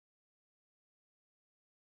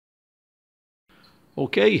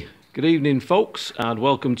Okay, good evening folks, and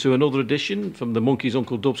welcome to another edition from the Monkey's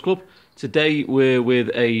Uncle Dubs Club. Today we're with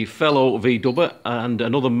a fellow V-dubber and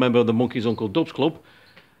another member of the Monkey's Uncle Dubs Club,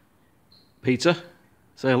 Peter.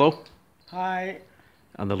 Say hello. Hi.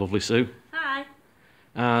 And the lovely Sue. Hi.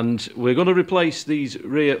 And we're going to replace these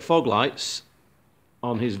rear fog lights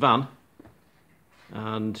on his van,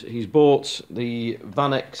 and he's bought the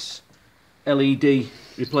Vanex LED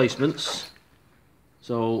replacements.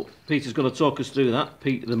 So Peter's going to talk us through that,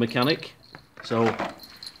 Pete the mechanic. So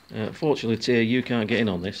fortunately Tia, you can't get in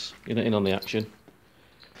on this, you're not in on the action.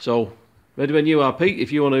 So ready when you are, Pete,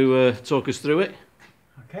 if you want to talk us through it.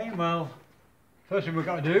 Okay, well, first thing we've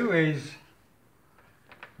got to do is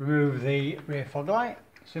remove the rear fog light.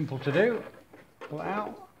 Simple to do. Pull it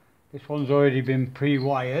out. This one's already been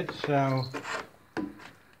pre-wired, so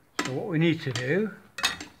what we need to do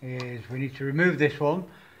is we need to remove this one.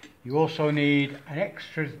 You also need an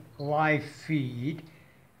extra live feed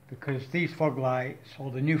because these fog lights,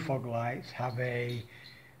 or the new fog lights, have a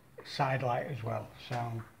side light as well. So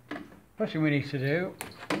first thing we need to do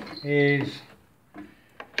is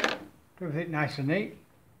do it nice and neat.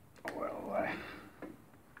 We'll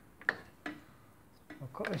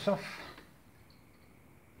cut this off.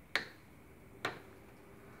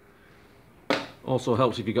 Also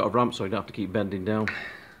helps if you've got a ramp so you don't have to keep bending down.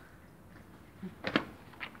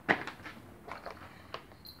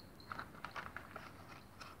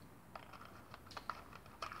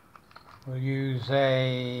 We'll use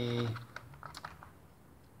a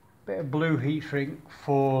bit of blue heat shrink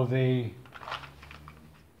for the...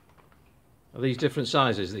 Are these different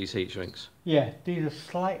sizes, these heat shrinks? Yeah, these are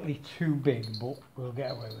slightly too big, but we'll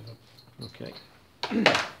get away with them.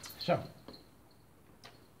 Okay. So,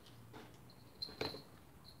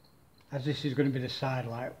 as this is going to be the side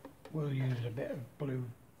light, we'll use a bit of blue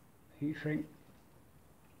heat shrink.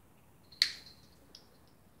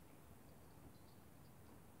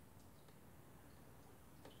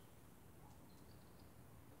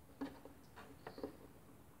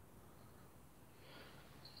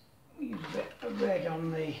 Use a bit of red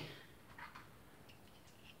on the...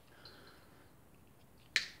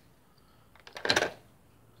 So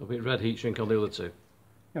a bit of red heat shrink on the other two?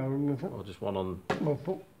 No, Or just one on... we'll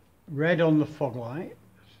put red on the fog lights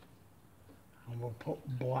and we'll put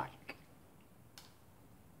black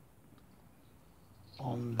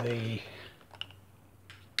on the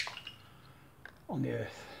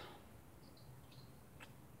earth.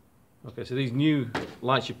 Okay, so these new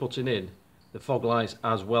lights you're putting in, the fog lights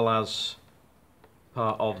as well as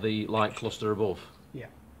part of the light cluster above? Yeah.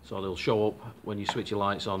 So they'll show up when you switch your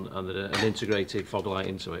lights on and an integrated fog light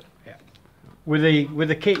into it? Yeah. With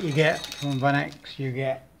the kit you get from Vanex, you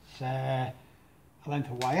get a length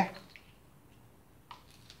of wire.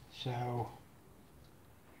 So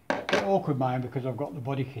it's a bit awkward mine because I've got the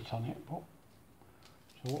body kit on it. But,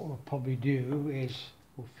 so what we'll probably do is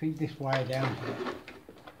we'll feed this wire down here.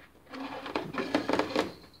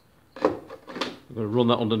 I'm going to run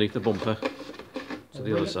that underneath the bumper to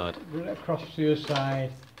the other side. Run it across to the other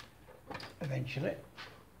side eventually.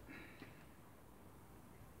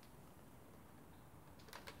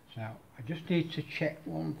 So I just need to check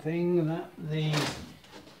one thing, that the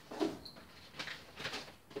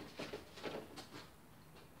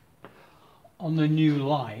on the new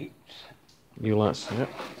lights. New lights, yeah.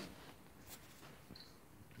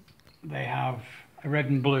 They have a red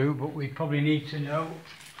and blue, but we probably need to know.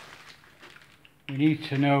 We need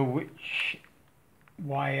to know which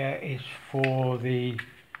wire is for the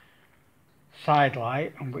side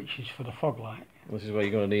light and which is for the fog light. This is where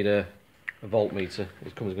you're going to need a voltmeter.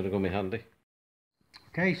 It comes going to come in handy.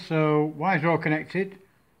 Okay, so wires are all connected.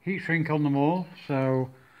 Heat shrink on them all. So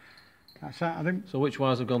that's that, I think. So which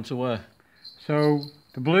wires have gone to where? So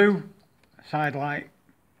the blue side light,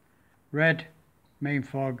 red main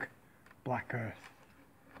fog, black earth.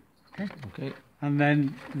 Okay. Okay. And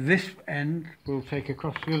then this end we'll take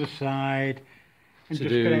across the other side and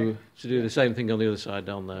To just do the same thing on the other side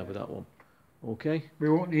down there with that one. Okay. we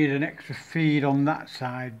won't need an extra feed on that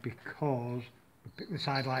side because we pick the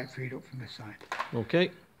side light feed up from this side. Okay.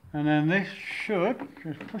 And then this should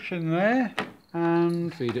just push in there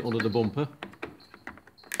and Feed it under the bumper.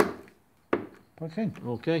 put it in.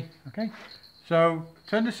 Okay. Okay. So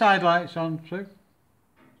turn the side lights on, Sue.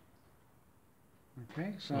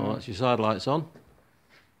 Okay, So that's your side lights on.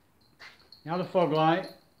 now the fog light.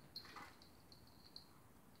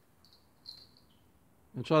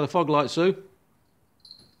 And try the fog light, Sue.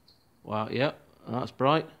 Wow, yeah, that's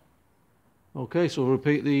bright. Okay, so we'll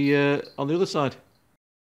repeat the on the other side.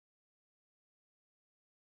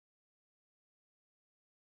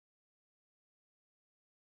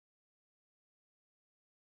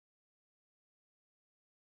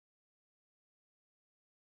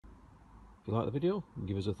 If you like the video,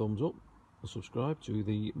 give us a thumbs up and subscribe to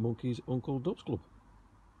the Monkeys Uncle Dubs Club.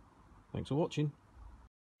 Thanks for watching.